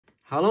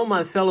Hello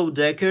my fellow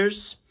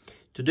deckers.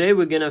 Today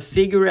we're gonna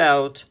figure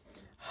out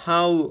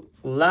how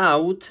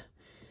loud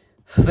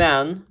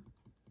fan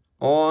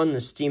on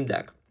Steam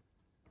Deck.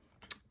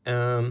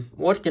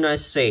 What can I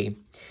say?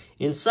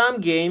 In some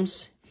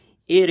games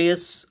it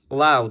is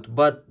loud,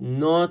 but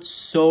not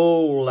so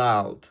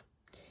loud.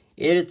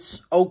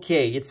 It's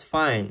okay, it's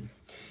fine.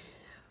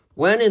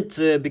 When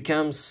it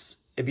becomes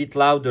a bit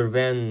louder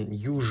than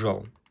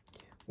usual,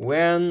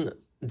 when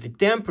the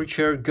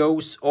temperature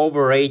goes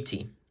over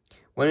 80.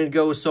 When it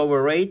goes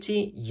over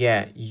 80,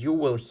 yeah, you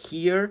will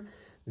hear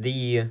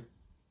the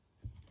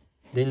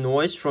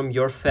noise from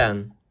your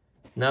fan.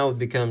 Now it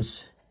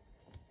becomes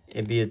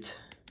a bit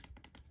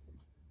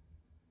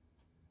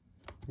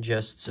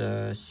just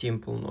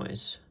simple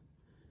noise.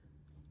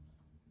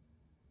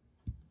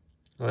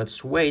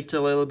 Let's wait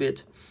a little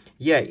bit.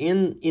 Yeah,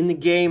 in a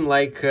game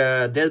like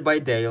Dead by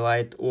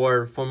Daylight,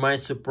 or for my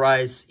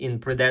surprise in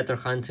Predator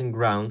Hunting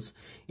Grounds,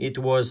 it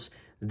was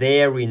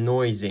very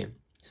noisy.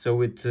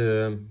 So it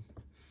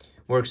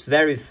works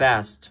very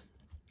fast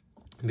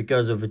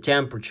because of the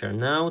temperature.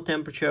 Now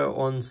temperature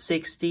on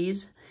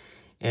 60s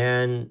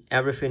and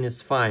everything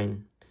is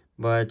fine.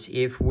 But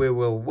if we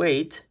will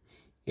wait,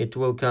 it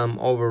will come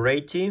over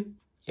 80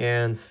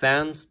 and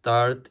fan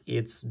start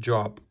its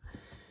job.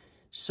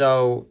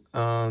 So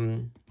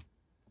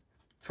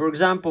for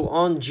example,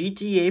 on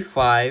GTA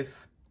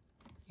 5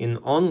 in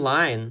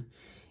online,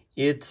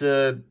 it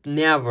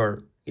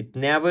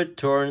never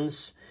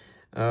turns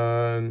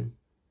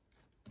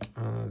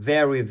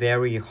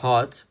very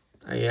hot.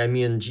 I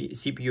mean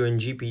CPU and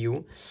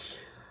GPU.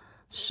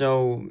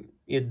 So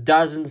it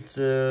doesn't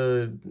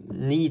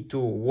need to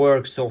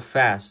work so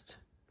fast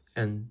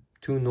and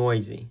too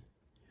noisy.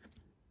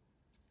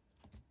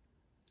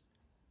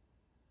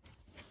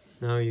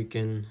 Now you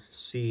can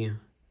see,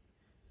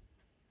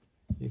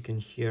 you can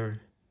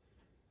hear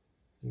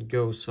it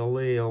goes a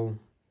little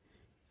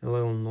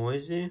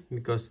noisy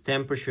because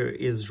temperature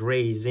is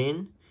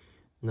rising.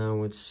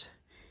 Now it's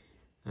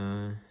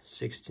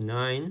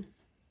 69.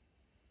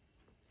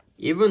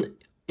 Even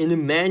in the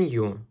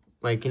menu,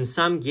 like in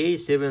some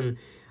games, even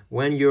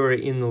when you're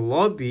in the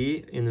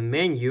lobby, in the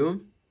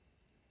menu,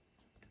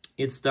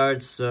 it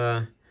starts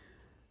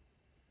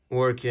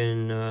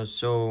working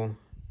so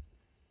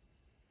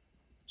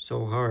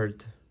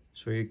hard,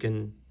 so you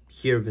can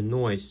hear the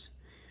noise.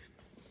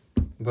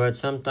 But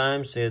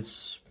sometimes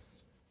it's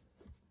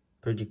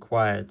pretty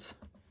quiet.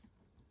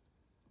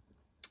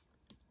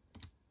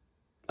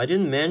 I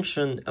didn't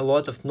mention a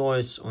lot of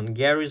noise on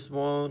Garry's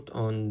Mod,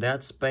 on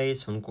Dead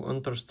Space, on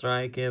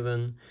Counter-Strike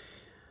even.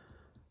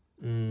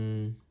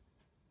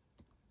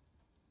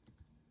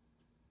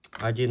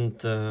 I didn't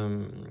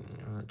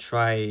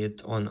try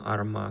it on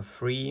Arma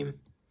 3.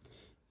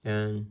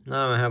 And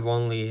now I have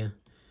only,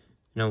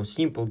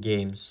 simple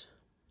games.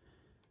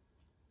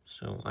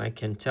 So I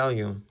can tell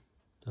you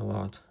a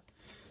lot.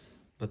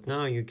 But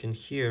now you can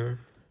hear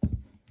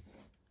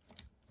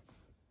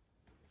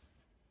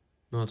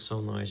not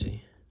so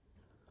noisy.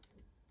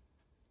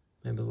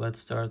 Maybe let's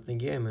start the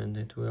game and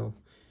it will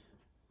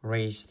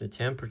raise the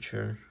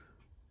temperature.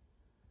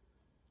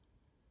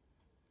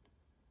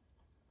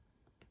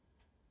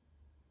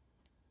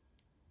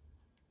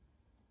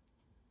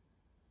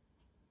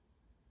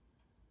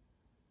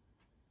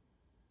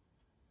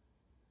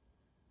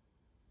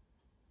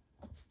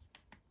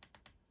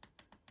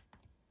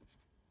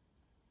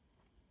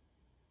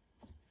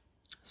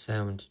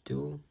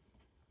 $72.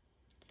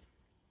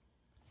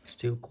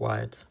 Still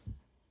quiet.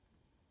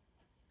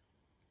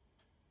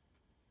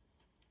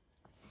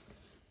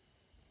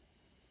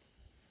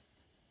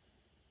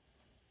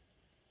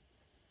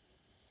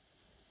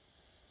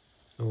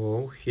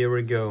 Oh, here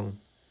we go.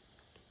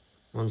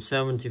 On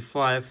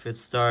 75 it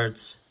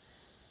starts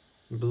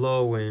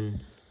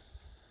blowing.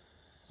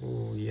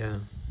 Oh yeah.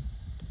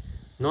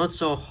 Not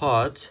so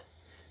hot,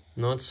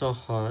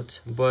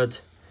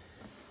 but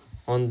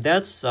on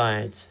that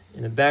side,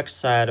 in the back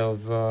side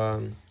of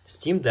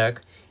Steam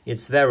Deck,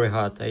 it's very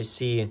hot. I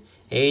see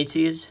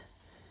 80s.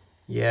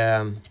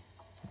 Yeah,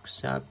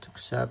 accept.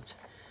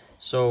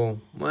 So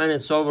when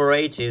it's over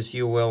 80s,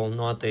 you will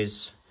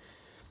notice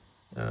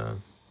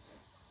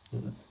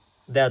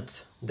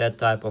that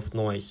type of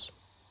noise.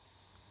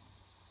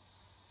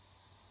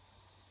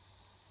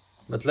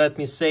 But let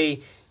me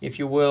say, if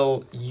you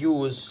will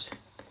use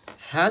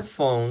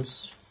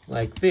headphones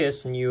like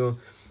this and you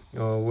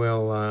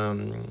will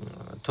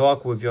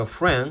talk with your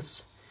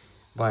friends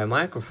by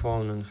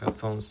microphone and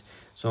headphones,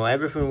 so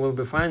everything will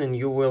be fine and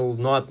you will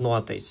not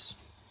notice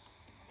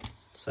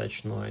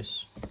such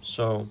noise.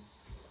 So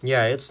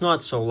yeah, it's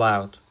not so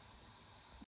loud.